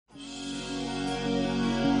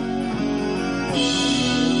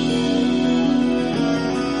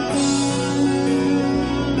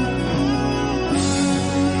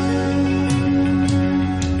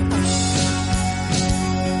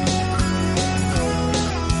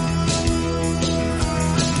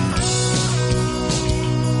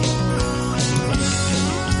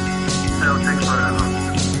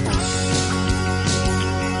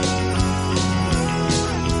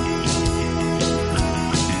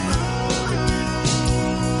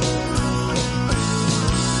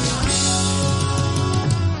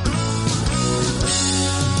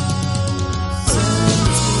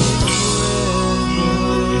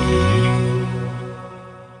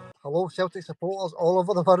Celtic supporters all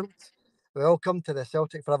over the world. Welcome to the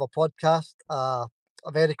Celtic Forever podcast. A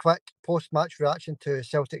very quick post-match reaction to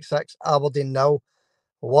Celtic 6, Aberdeen 0.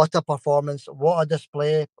 What a performance, what a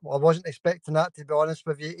display. I wasn't expecting that, to be honest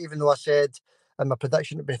with you, even though I said in my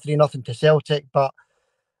prediction it would be 3-0 to Celtic, but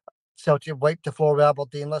Celtic wiped the floor with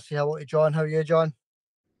Aberdeen. Let's say hello to John. How are you, John?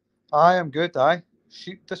 I am good, aye.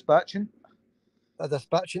 Sheep dispatching. A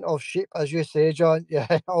dispatching of sheep, as you say, John.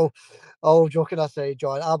 Yeah, all joking aside,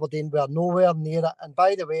 John, Aberdeen were nowhere near it. And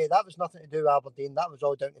by the way, that was nothing to do with Aberdeen. That was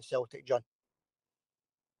all down to Celtic, John.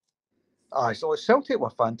 Aye, so Celtic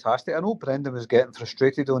were fantastic. I know Brendan was getting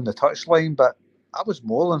frustrated on the touchline, but I was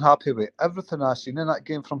more than happy with everything I've seen in that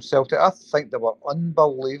game from Celtic. I think they were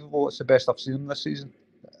unbelievable. It's the best I've seen them this season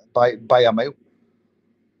by a mile.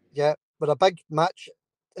 Yeah, we're a big match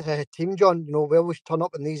team, John. You know, we always turn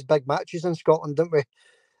up in these big matches in Scotland, don't we?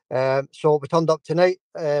 So we turned up tonight.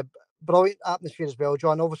 Brilliant atmosphere as well,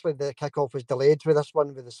 John. Obviously, the kickoff was delayed with this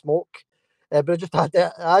one with the smoke, but it just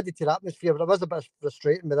added to the atmosphere. But it was a bit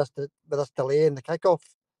frustrating with this delay in the kickoff.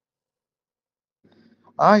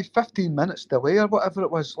 Aye, 15 minutes delay or whatever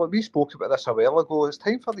it was. Like we spoke about this a while ago. It's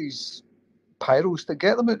time for these pyros to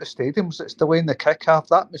get them out the stadiums. It's delaying the kick-off.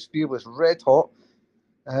 The atmosphere was red hot.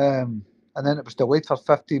 And then it was delayed for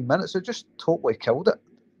 15 minutes. It just totally killed it.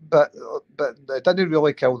 But it didn't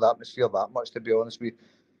really kill the atmosphere that much, to be honest with you.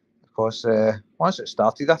 Because once it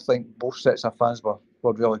started, I think both sets of fans were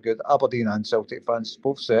really good. Aberdeen and Celtic fans,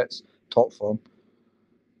 both sets, top form.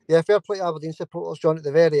 Yeah, fair play to Aberdeen supporters, John, at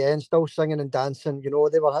the very end, still singing and dancing. You know,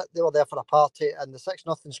 they were there for a party, and the 6-0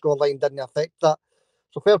 scoreline didn't affect that.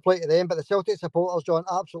 So fair play to them. But the Celtic supporters, John,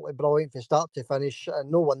 absolutely brilliant from start to finish,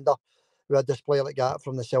 and no wonder we had a display like that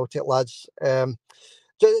from the Celtic lads.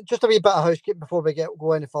 Just a wee bit of housekeeping before we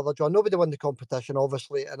go any further, John. Nobody won the competition,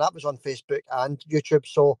 obviously, and that was on Facebook and YouTube.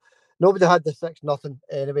 So nobody had the 6-0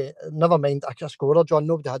 anyway. Never mind a scorer, John.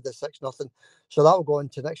 Nobody had the 6-0. So that will go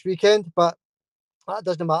into next weekend. But that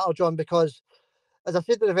doesn't matter, John, because as I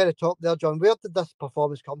said at the very top there, John, where did this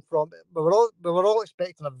performance come from? We were all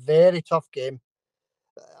expecting a very tough game.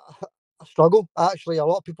 A struggle, actually. A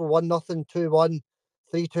lot of people 1-0, 2-1,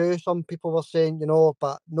 3-2. Some people were saying, you know,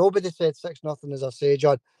 but nobody said 6-0, as I say,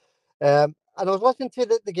 John. And I was listening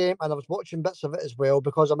to the game and I was watching bits of it as well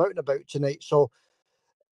because I'm out and about tonight. So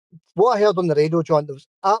what I heard on the radio, John, there was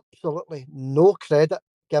absolutely no credit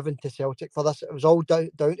given to Celtic for this. It was all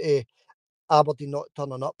down to Aberdeen not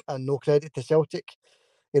turning up and no credit to Celtic.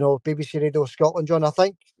 You know, BBC Radio Scotland, John. I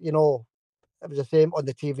think, you know, it was the same on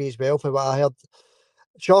the TV as well for what I heard.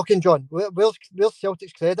 Shocking, John. Where's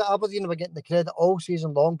Celtic's credit? Aberdeen were getting the credit all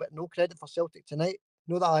season long, but no credit for Celtic tonight.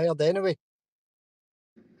 No, that I heard anyway.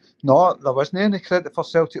 No, there wasn't any credit for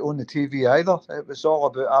Celtic on the TV either. It was all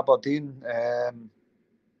about Aberdeen.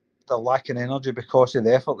 They're lacking energy because of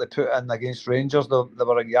the effort they put in against Rangers. They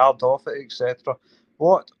were a yard off it, etc.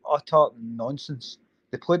 What utter nonsense.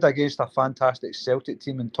 They played against a fantastic Celtic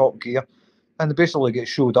team in top gear, and they basically get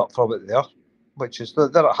showed up for what they are, which is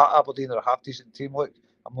they're Aberdeen are a half-decent team. Look,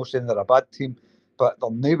 I'm not saying they're a bad team, but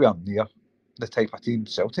they're nowhere near the type of team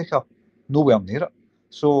Celtic are. Nowhere near it.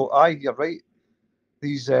 So, aye, you're right.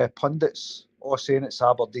 These pundits are saying it's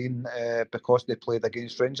Aberdeen because they played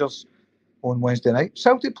against Rangers on Wednesday night.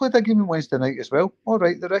 Celtic played a game on Wednesday night as well. All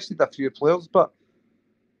right, they rested a few players, but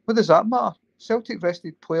what does that matter? Celtic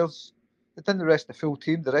rested players. They didn't rest the full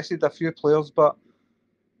team. They rested a few players, but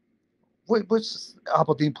what's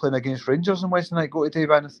Aberdeen playing against Rangers on Wednesday night go to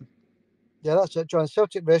do anything? Yeah, that's it, John.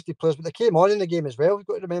 Celtic rested players, but they came on in the game as well. You've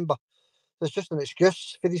got to remember. There's just an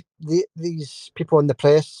excuse for these people in the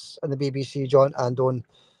press and the BBC, John, and on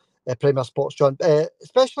Premier Sports, John.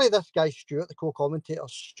 Especially this guy, Stuart, the co-commentator,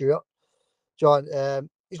 Stuart, John.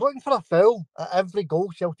 He's looking for a foul at every goal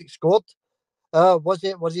Celtic scored. Was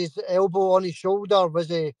his elbow on his shoulder? Was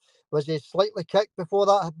he slightly kicked before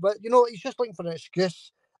that? But you know, he's just looking for an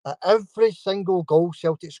excuse at every single goal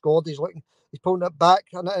Celtic scored. He's pulling it back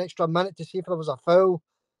an extra minute to see if there was a foul.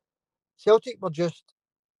 Celtic were just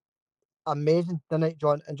amazing tonight,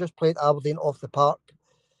 John, and just played Aberdeen off the park.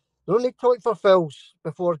 They don't need to look for fouls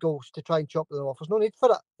before goals to try and chop them off. There's no need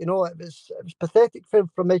for it. You know, it was pathetic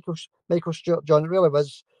from Michael Stewart, John. It really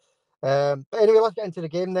was. But anyway, let's get into the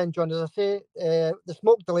game then, John. As I say, the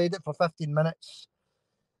smoke delayed it for 15 minutes.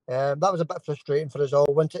 That was a bit frustrating for us all.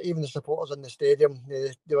 Wasn't it? Even the supporters in the stadium,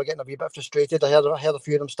 they were getting a wee bit frustrated. I heard a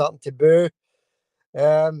few of them starting to boo.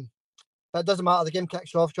 But it doesn't matter. The game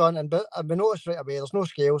kicks off, John, and we noticed right away there's no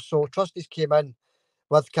scales. So Trustees came in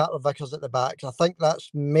with Carter Vickers at the back. I think that's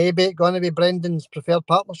maybe going to be Brendan's preferred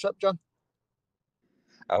partnership, John.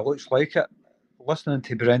 It looks like it. listening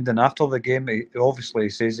to Brendan after the game, he obviously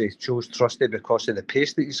says he chose Trusty because of the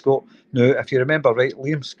pace that he's got. Now, if you remember right,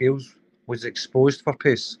 Liam Scales was exposed for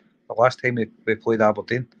pace the last time we played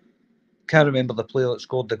Aberdeen. Can't remember the player that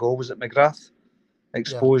scored the goal. Was it McGrath?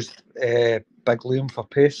 Exposed Big Liam for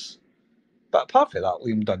pace. But apart from that,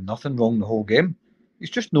 Liam done nothing wrong the whole game. He's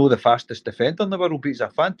just no the fastest defender in the world, but he's a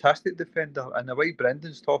fantastic defender. And the way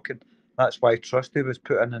Brendan's talking, that's why Trusty was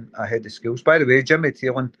put in ahead of Skills. By the way, Jimmy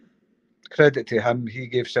Thelin, credit to him, he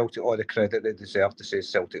gave Celtic all the credit they deserved to say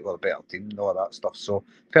Celtic were a better team and all that stuff. So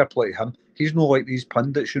fair play to him. He's no like these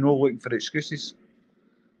pundits, looking for excuses.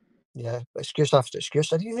 Yeah, excuse after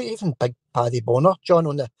excuse. And even Big Paddy Bonner, John,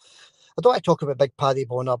 on the I don't want to talk about Big Paddy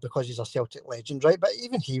Bonner because he's a Celtic legend, right? But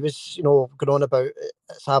even he was, going on about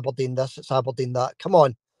it's Aberdeen this, it's Aberdeen that. Come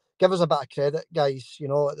on, give us a bit of credit, guys.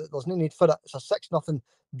 There's no need for it. It's a 6-0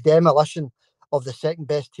 demolition of the second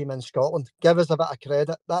best team in Scotland. Give us a bit of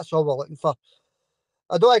credit. That's all we're looking for.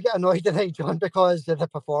 I don't want to get annoyed tonight, John, because of the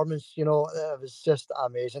performance. It was just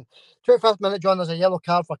amazing. 25th minute, John, there's a yellow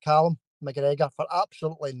card for Callum McGregor for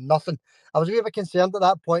absolutely nothing. I was a wee bit concerned at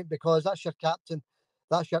that point because that's your captain.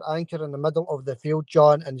 That's your anchor in the middle of the field,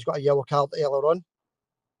 John, and he's got a yellow card earlier on.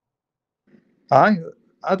 I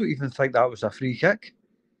don't even think that was a free kick.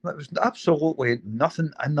 There was absolutely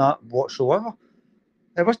nothing in that whatsoever.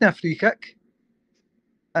 It wasn't a free kick.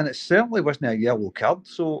 And it certainly wasn't a yellow card.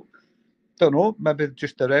 So, don't know, maybe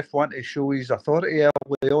just the ref wanted to show his authority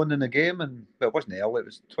early on in the game. And it wasn't early, it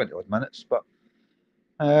was 20 odd minutes. But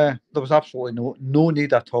there was absolutely no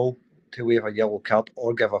need at all to wave a yellow card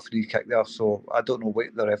or give a free kick there. So, I don't know what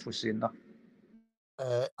the ref was saying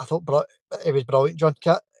there. I thought it was brilliant, John.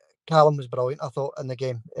 Callum was brilliant, I thought, in the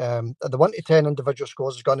game. The 1 to 10 individual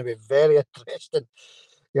scores is going to be very interesting.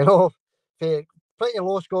 Pretty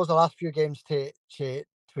low scores the last few games to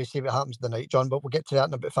see what happens tonight, John, but we'll get to that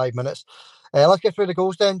in about 5 minutes. Let's get through the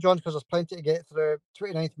goals then, John, because there's plenty to get through.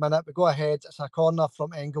 29th minute, we go ahead. It's a corner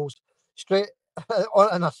from Engels, straight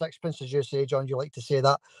on a sixpence, as you say, John. You like to say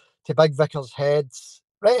that, to Big Vickers' heads,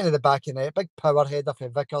 right into the back of the net. Big power header for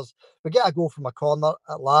Vickers. We get a goal from a corner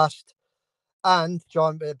at last. And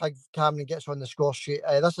John, Big Cameron gets on the score sheet.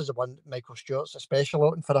 This is the one Michael Stewart's especially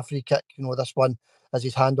looking for a free kick. This one has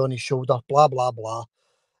his hand on his shoulder, blah, blah, blah.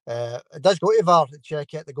 It does go to VAR to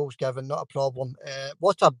check it. The goal's given, not a problem.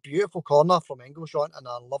 What a beautiful corner from Engels, John, and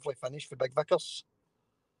a lovely finish for Big Vickers.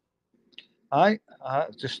 I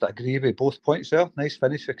just agree with both points there. Nice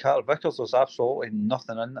finish for Carter Vickers. There's absolutely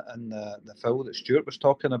nothing in the foul that Stewart was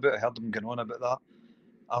talking about. I heard him going on about that.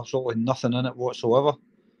 Absolutely nothing in it whatsoever.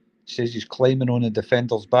 He says he's climbing on the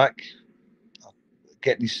defender's back,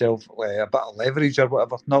 getting himself a bit of leverage or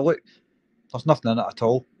whatever. No, look, there's nothing in it at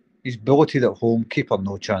all. He's bulleted at home. Keeper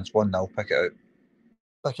no chance. 1-0. Pick it out.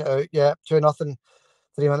 Pick it out, yeah. 2-0.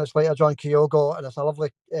 3 minutes later, John Kyogo, and it's a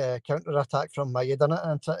lovely counter attack from Meada.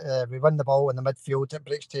 And we win the ball in the midfield. It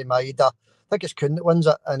breaks to Meada. I think it's Kuhn that wins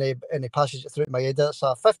it, and he passes it through to Meada. It's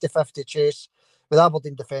a 50-50 chase with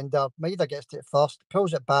Aberdeen defender. Meada gets to it first,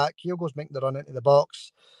 pulls it back. Kyogo's making the run into the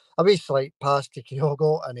box. A wee slight pass to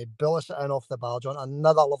Kyogo, and he bullets it in off the bar, John.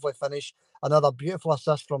 Another lovely finish. Another beautiful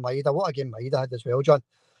assist from Meada. What a game Meada had as well, John.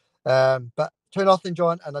 But 2-0,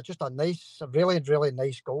 John, and just a really, really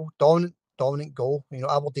nice goal. Dominant goal.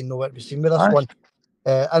 Aberdeen know what to be seen with this one.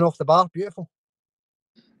 And off the bar, beautiful.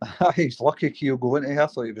 He's lucky Kyogo went here. I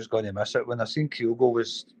thought he was going to miss it. When I seen Kyogo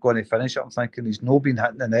was going to finish it, I'm thinking he's not been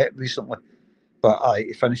hitting the net recently. But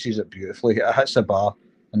he finishes it beautifully. It hits the bar,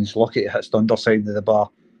 and he's lucky it hits the underside of the bar,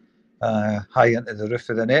 high into the roof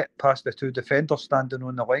of the net, past the two defenders standing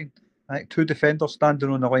on the line. I think 2 defenders standing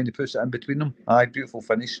on the line, he puts it in between them. Beautiful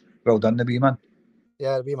finish. Well done, the wee man.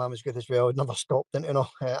 Yeah, the wee man was good as well. Never stopped, didn't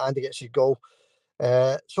Andy gets his goal.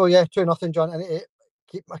 So yeah, 2-0, John. I need to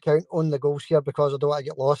keep my count on the goals here because I don't want to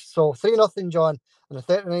get lost. So 3-0, John, in the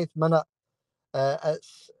 39th minute.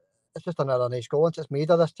 It's just another nice goal. It's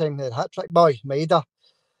Meada this time, the hat trick boy, Meada.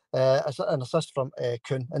 It's an assist from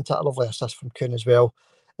Kuhn, into a lovely assist from Kuhn as well.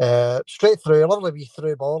 Straight through, a lovely wee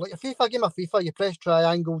through ball. Like a game of FIFA, you press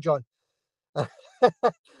triangle, John. And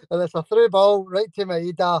it's a through ball right to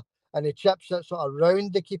Meada, and he chips it sort of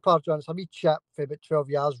round the keeper, John. It's a wee chip for about 12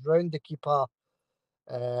 yards round the keeper.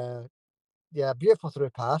 Beautiful through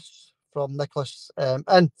pass from Nicholas.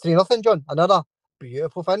 And 3-0, John. Another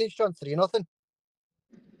beautiful finish, John. 3-0.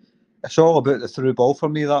 It's all about the through ball for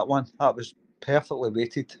me, that one. That was perfectly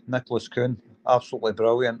weighted. Nicholas Kuhn, absolutely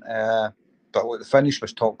brilliant. But the finish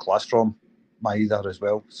was top class from Meada as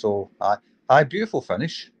well. So, beautiful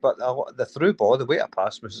finish. But the through ball, the way it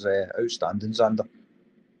passed was outstanding, Xander.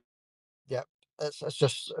 Yeah, it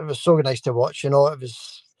was so nice to watch. It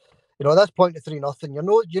was, at this point of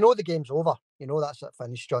 3-0, you know the game's over. You know that's it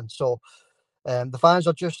finished, John. So the fans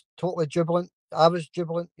are just totally jubilant. I was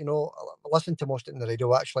jubilant, you know. I listened to most of it in the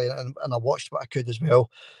radio actually, and I watched what I could as well.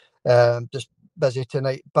 Just busy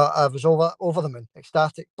tonight, but I was over the moon,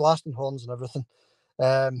 ecstatic, blasting horns and everything.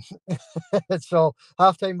 So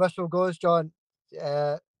halftime whistle goes, John.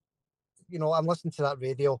 You know, I'm listening to that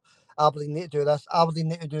radio. Aberdeen need to do this. Aberdeen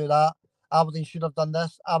need to do that. Aberdeen should have done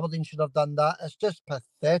this. Aberdeen should have done that. It's just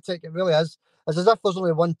pathetic. It really is. It's as if there's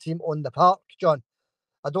only one team on the park, John.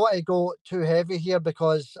 I don't want to go too heavy here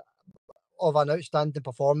because of an outstanding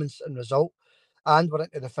performance and result, and we're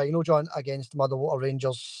into the final, John, against Motherwater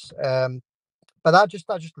Rangers. But that just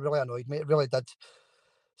really annoyed me. It really did.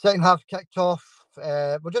 Second half kicked off.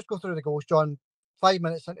 We'll just go through the goals, John. 5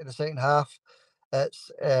 minutes into the second half, it's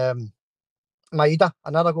Meada,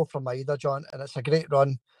 another goal from Meada, John, and it's a great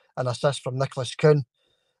run, an assist from Nicholas Kuhn,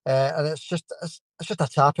 and it's just a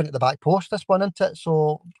tap into the back post. This one, isn't it?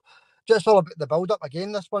 So just all about the build up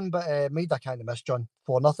again. This one, but Meada kind of missed, John,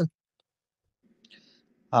 4-0.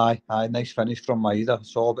 Aye, nice finish from Meada.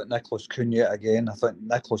 It's all about Nicholas Kuhn yet again. I think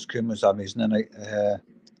Nicholas Kuhn was amazing tonight.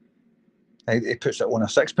 He puts it on a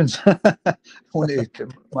sixpence, only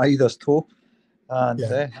Maeda's toe. And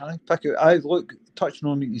I look, touching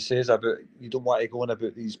on what he says about you don't want to go on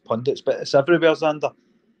about these pundits, but it's everywhere, Xander.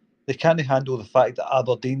 They can't handle the fact that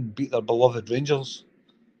Aberdeen beat their beloved Rangers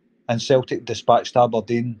and Celtic dispatched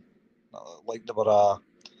Aberdeen like they were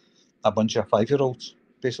a bunch of 5-year-olds,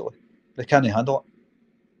 basically. They can't handle it.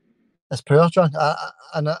 It's poor, John.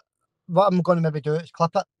 What I'm going to maybe do is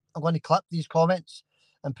clip it. I'm going to clip these comments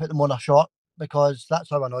and put them on a short because that's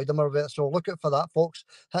how annoyed them are with it. So look out for that, folks.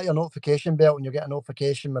 Hit your notification bell when you get a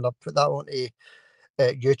notification when I put that onto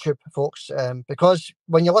YouTube, folks. Because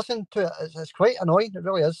when you listen to it, it's quite annoying. It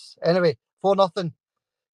really is. Anyway, 4-0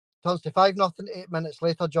 turns to 5-0 8 minutes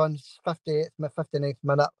later, John's 58th, 59th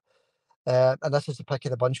minute. And this is the pick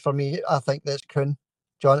of the bunch for me. I think that's Kuhn.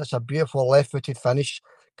 John, it's a beautiful left-footed finish.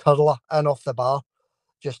 Curler in off the bar.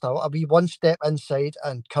 Just a wee one step inside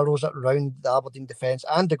and curls it round the Aberdeen defence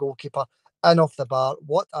and the goalkeeper in off the bar.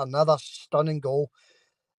 What another stunning goal.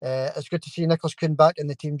 It's good to see Nicholas Kuhn back in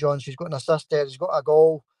the team, John. He's got an assist there. He's got a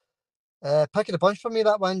goal. Pick of the bunch for me,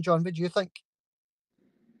 that one, John. What do you think?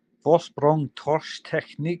 Vorsprung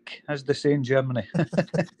Torsch-Technik, as they say in Germany.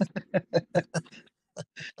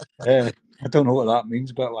 I don't know what that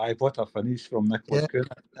means, but what a finish from Nicholas Kuhn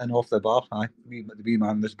and off the bar. The wee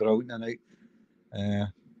man was brilliant tonight.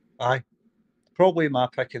 Probably my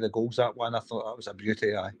pick of the goals, that one. I thought that was a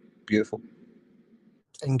beauty. Beautiful.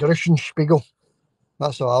 In Spiegel.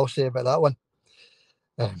 That's all I'll say about that one.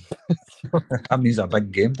 That means a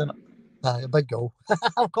big game, doesn't it? A big goal.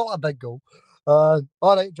 I'll call it a big goal. All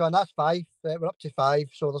right, John, that's 5. We're up to 5,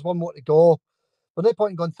 so there's one more to go. There's no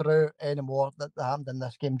point in going through any more that happened in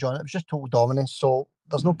this game, John. It was just total dominance, so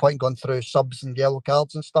there's no point in going through subs and yellow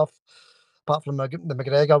cards and stuff, apart from the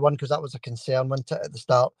McGregor one, because that was a concern, wasn't it, at the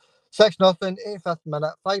start. 6-0, 85th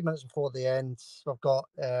minute, 5 minutes before the end. We've got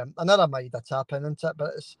another Maeda tap in, isn't it?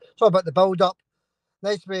 But it's all about the build-up.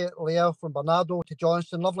 Nice way Leo from Bernardo to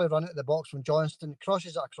Johnston. Lovely run out of the box from Johnston.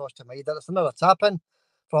 Crosses it across to Maeda. It's another tap in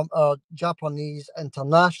from our Japanese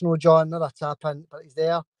international, John. Another tap in, but he's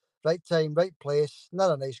there. Right time, right place.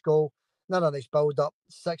 Another nice goal. Another nice build up.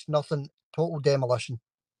 6-0. Total demolition.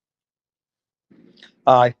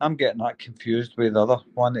 I'm getting that confused with the other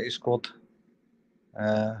one that he scored.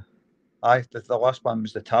 The last one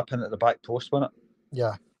was the tap in at the back post, wasn't it?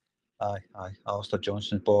 Yeah. Alistair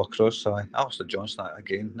Johnston's ball across. Alistair Johnston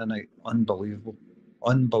again tonight. Unbelievable.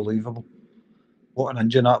 What an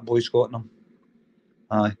engine that boy's got in him.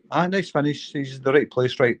 Nice finish. He's the right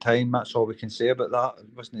place, right time. That's all we can say about that. It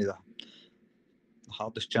wasn't the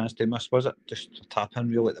hardest chance to miss, was it? Just a tap in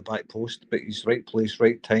really at the back post. But he's right place,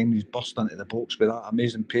 right time. He's burst into the box with that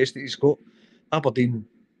amazing pace that he's got. Aberdeen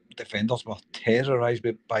defenders were terrorised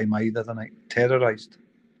by Meada tonight. Terrorised.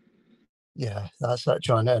 Yeah, that's it,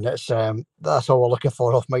 John. And it's that's all we're looking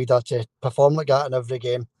for off Maeda, to perform like that in every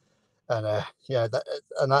game. And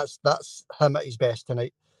that's him at his best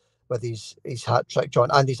tonight with his hat trick, John,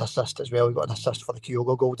 and his assist as well. He got an assist for the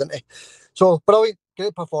Kyogo goal, didn't he? So brilliant,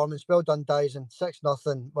 great performance. Well done, Daizen.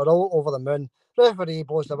 6-0. We're all over the moon. Referee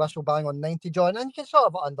blows the whistle bang on 90, John, and you can sort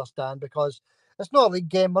of understand because it's not a league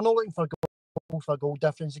game. We're not looking for goal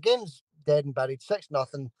difference. The game's dead and buried.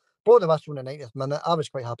 6-0. Blow the whistle in the 90th minute. I was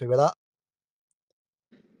quite happy with that.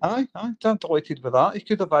 I'm delighted with that. He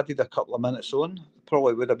could have added a couple of minutes on.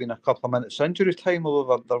 Probably would have been a couple of minutes injury time,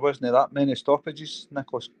 although there wasn't that many stoppages.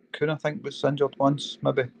 Nicholas Kuhn, I think, was injured once,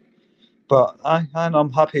 maybe. But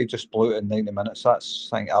I'm happy he just blew it in 90 minutes. I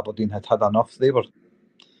think Aberdeen had enough.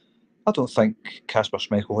 I I don't think Kasper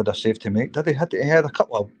Schmeichel had a save to make, did he? He had a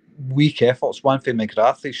couple of weak efforts. One for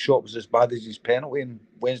McGrath, his shot was as bad as his penalty on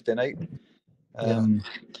Wednesday night. And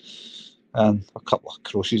a couple of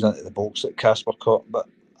crosses into the box that Kasper caught. But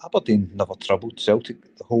Aberdeen never troubled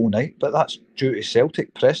Celtic the whole night. But that's due to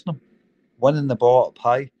Celtic pressing them, winning the ball up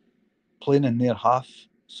high, playing in their half.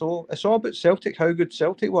 So it's all about Celtic, how good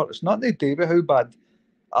Celtic were. It's nothing to do with how bad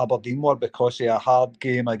Aberdeen were because of a hard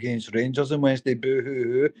game against Rangers on Wednesday. Boo hoo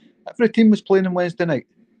hoo. Every team was playing on Wednesday night.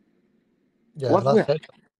 Yeah, that's it.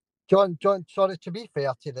 John, sorry, to be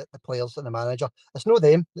fair to the players and the manager, it's not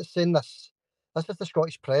them that's saying this. This is the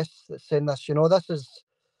Scottish press that's saying this. This is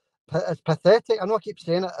it's pathetic. I know I keep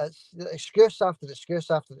saying it. It's excuse after excuse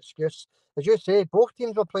after excuse. As you say, both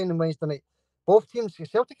teams were playing on Wednesday night. Both teams,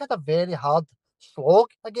 Celtic had a very hard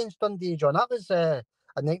slog against Dundee, John. That was a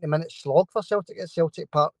 90-minute slog for Celtic at Celtic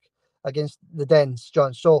Park against the Dens,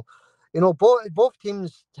 John. So, both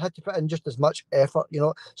teams had to put in just as much effort.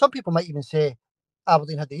 Some people might even say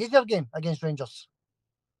Aberdeen had the easier game against Rangers.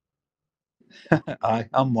 Aye,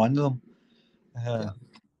 I'm one of them.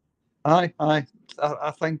 Aye.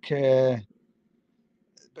 I think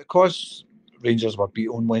because Rangers were beat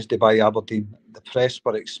on Wednesday by Aberdeen, the press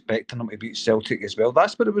were expecting them to beat Celtic as well.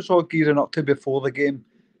 That's what it was all gearing up to before the game,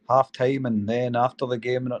 half time, and then after the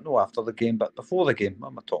game. Not after the game, but before the game.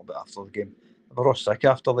 I'm not talking about after the game. We're all sick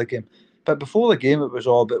after the game. But before the game, it was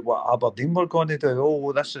all about what Aberdeen were going to do.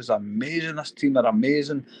 Oh, this is amazing. This team are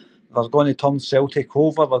amazing. They're going to turn Celtic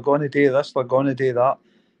over. They're going to do this. They're going to do that.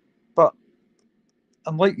 But,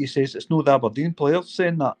 and like you says, it's no the Aberdeen players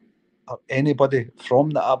saying that, or anybody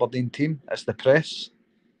from the Aberdeen team. It's the press.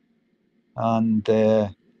 And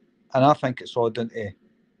I think it's all down to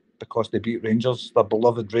because they beat Rangers, their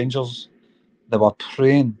beloved Rangers. They were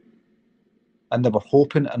praying and they were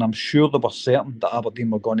hoping, and I'm sure they were certain that Aberdeen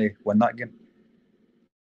were going to win that game.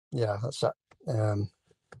 Yeah, that's it. Yeah,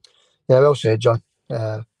 well said, John.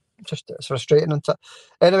 Just it's frustrating, isn't it?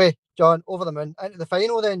 Anyway, John, over the moon into the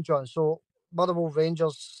final then, John. So Motherwell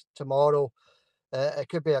Rangers tomorrow. It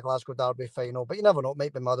could be a Glasgow Derby final, but you never know. It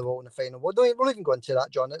might be Motherwell in the final. We'll even go into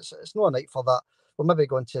that, John. It's not a night for that. We'll maybe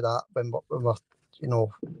go into that when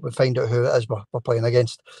we find out who it is we're playing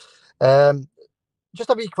against. Just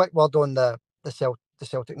a wee quick word on the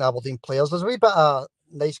Celtic and Aberdeen players. There's a wee bit of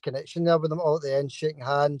nice connection there with them all at the end, shaking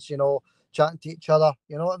hands, chatting to each other.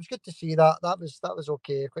 It was good to see that. That was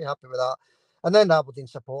okay. Quite happy with that. And then the Aberdeen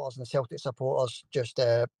supporters and the Celtic supporters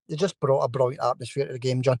they just brought a brilliant atmosphere to the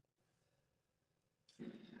game, John.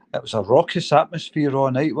 It was a raucous atmosphere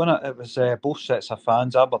all night, wasn't it? It was both sets of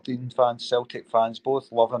fans, Aberdeen fans, Celtic fans,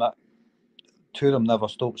 both loving it. Two of them never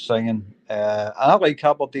stopped singing. And I like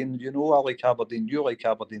Aberdeen. I like Aberdeen. You like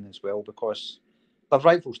Aberdeen as well because they're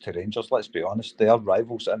rivals to Rangers, let's be honest. They are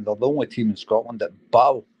rivals, and they're the only team in Scotland that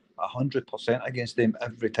battle 100% against them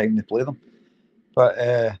every time they play them. But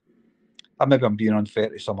maybe I'm being unfair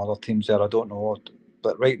to some other teams there, I don't know.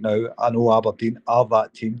 But right now, I know Aberdeen are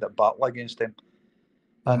that team that battle against them.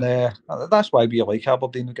 And that's why we like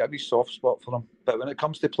Aberdeen. We've got a wee soft spot for them. But when it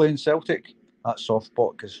comes to playing Celtic, that soft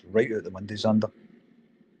spot goes right out the windows under.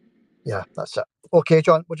 Yeah, that's it. Okay,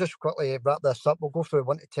 John, we'll just quickly wrap this up. We'll go through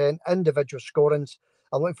 1 to 10 individual scorings.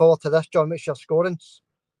 I'm looking forward to this, John. What's your scorings?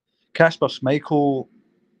 Kasper Schmeichel,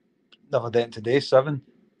 never did today, 7.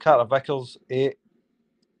 Carter Vickers, 8.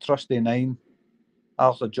 Trusty, 9.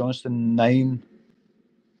 Arthur Johnston, 9.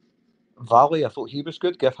 Valley, I thought he was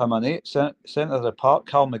good. Give him an 8. Centre of the Park,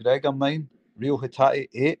 Carl McGregor, 9. Rio Hitati,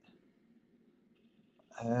 8.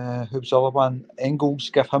 Who's the other one?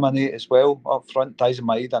 Engels, give him an 8 as well. Up front, Daizen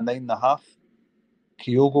Maeda, 9.5.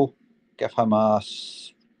 Kyogo, give him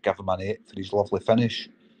an 8 for his lovely finish.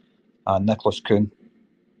 And Nicholas Kuhn,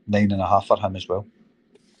 9.5 for him as well.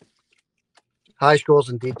 High scores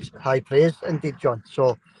indeed, high praise indeed, John.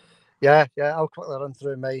 So, yeah, I'll quickly run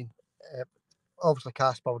through mine. Obviously,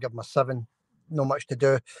 Kasper will give him a 7. Not much to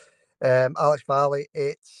do. Alex Valley,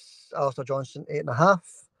 8. Arthur Johnson, 8.5.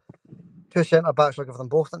 Two centre backs, I'll give them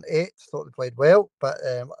both an 8. Thought they played well, but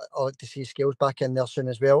I like to see Scales back in there soon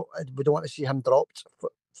as well. We don't want to see him dropped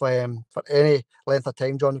for any length of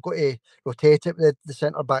time, John. We've got to rotate it with the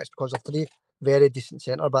centre backs because they're 3 very decent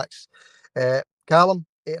centre backs. Callum,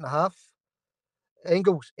 8.5.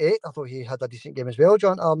 Engels, 8. I thought he had a decent game as well,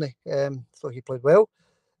 John Arney. Thought he played well.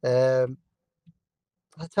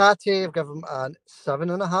 Hitati, I've given him a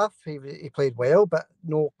 7.5. He played well, but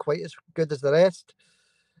not quite as good as the rest.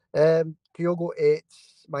 Kyogo, 8.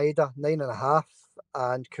 Meada, 9.5.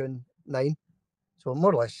 And Kuhn, 9. So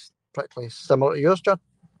more or less practically similar to yours, John.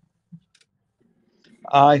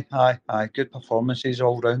 Aye. Good performances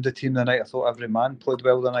all round the team tonight. I thought every man played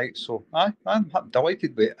well tonight. So I'm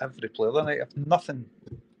delighted with every player tonight. I've nothing,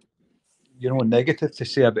 negative to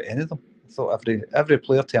say about any of them. I thought every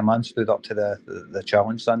player to a man stood up to the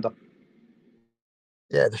challenge, Sander.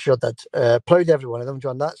 Yeah, they sure did. Proud of every one of them,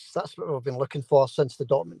 John. That's what we've been looking for since the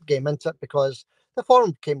Dortmund game, into it, because the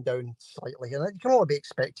form came down slightly, and it can only be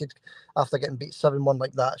expected after getting beat 7-1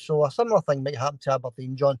 like that. So a similar thing might happen to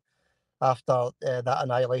Aberdeen, John, after that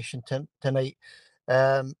annihilation tonight.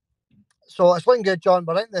 So it's looking good, John.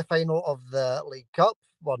 We're in the final of the League Cup.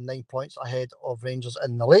 We're 9 points ahead of Rangers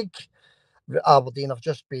in the league. Aberdeen have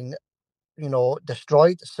just been,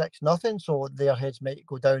 destroyed 6-0, so their heads might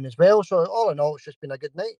go down as well. So all in all, it's just been a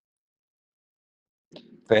good night.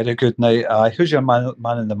 Very good night. Who's your man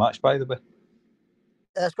in the match, by the way?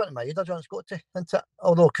 It's got to Meada, John. It's got to, isn't it?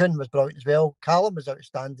 Although Kuhn was brilliant as well. Callum was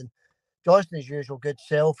outstanding. Johnston, his usual good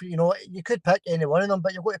self. You could pick any one of them,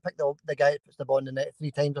 but you're going to pick the guy that puts the ball in the net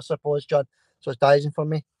 3 times, I suppose, John. So it's Daizen for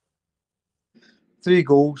me. 3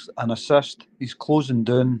 goals, an assist. He's closing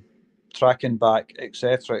down, tracking back,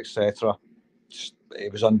 etc.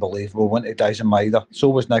 It was unbelievable. Went to Daizen Maeda. So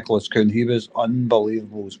was Nicholas Kuhn. He was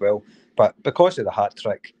unbelievable as well. But because of the hat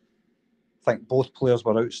trick, I think both players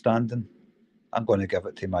were outstanding. I'm going to give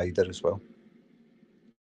it to Meada as well.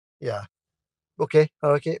 Yeah. Okay,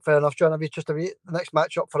 fair enough, John. The next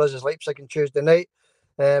match up for us is Leipzig on Tuesday night.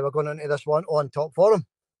 We're going into this one on top form.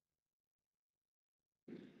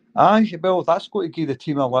 Aye, well, that's going to give the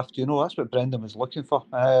team a lift. That's what Brendan was looking for.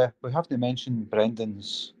 We haven't mentioned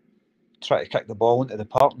Brendan's trying to kick the ball into the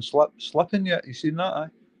park and slipping yet. You seen that, aye?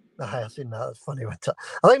 I've seen that. It's funny, wasn't it?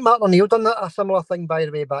 I think Martin O'Neill done a similar thing, by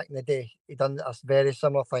the way, back in the day. He done a very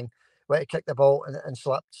similar thing, where he kicked the ball and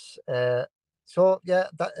slipped. So yeah,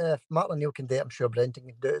 if Martin O'Neill can do it, I'm sure Brendan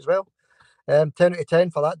can do it as well. 10 out of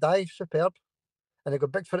 10 for that dive, superb, and he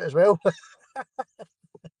got big for it as well.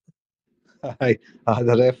 Aye,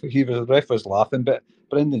 the ref was laughing, but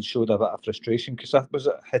Brendan showed a bit of frustration because was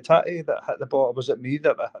it Hitati that hit the ball, or was it me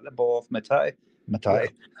that hit the ball off Matati?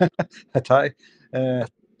 Hitati.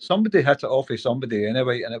 Somebody hit it off of somebody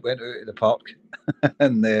anyway, and it went out of the park,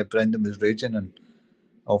 and Brendan was raging, and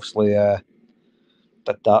obviously did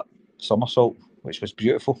that somersault, which was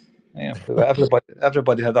beautiful. Yeah,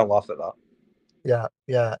 everybody had a laugh at that.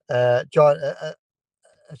 Yeah. John,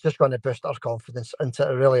 it's just going to boost our confidence into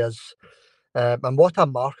it. It really is. And what a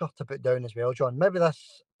marker to put down as well, John. Maybe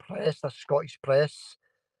this Scottish press,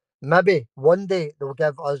 maybe one day they'll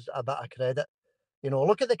give us a bit of credit.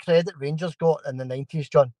 Look at the credit Rangers got in the 90s,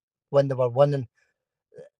 John, when they were winning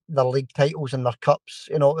their league titles and their cups.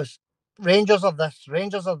 It was Rangers of this,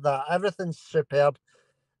 Rangers of that. Everything's superb.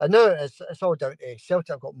 I know it's all down to Celtic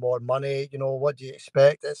have got more money. What do you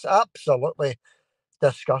expect? It's absolutely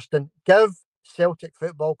disgusting. Give Celtic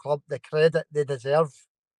Football Club the credit they deserve.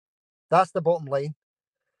 That's the bottom line.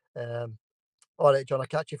 All right, John, I'll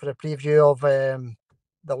catch you for a preview of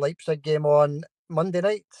the Leipzig game on Monday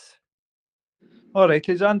night. All right,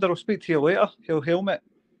 Xander, I'll speak to you later. Hail, mate.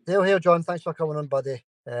 Hail, John. Thanks for coming on, buddy.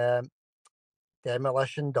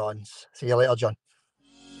 Demolition dawns. See you later, John.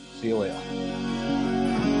 See you later.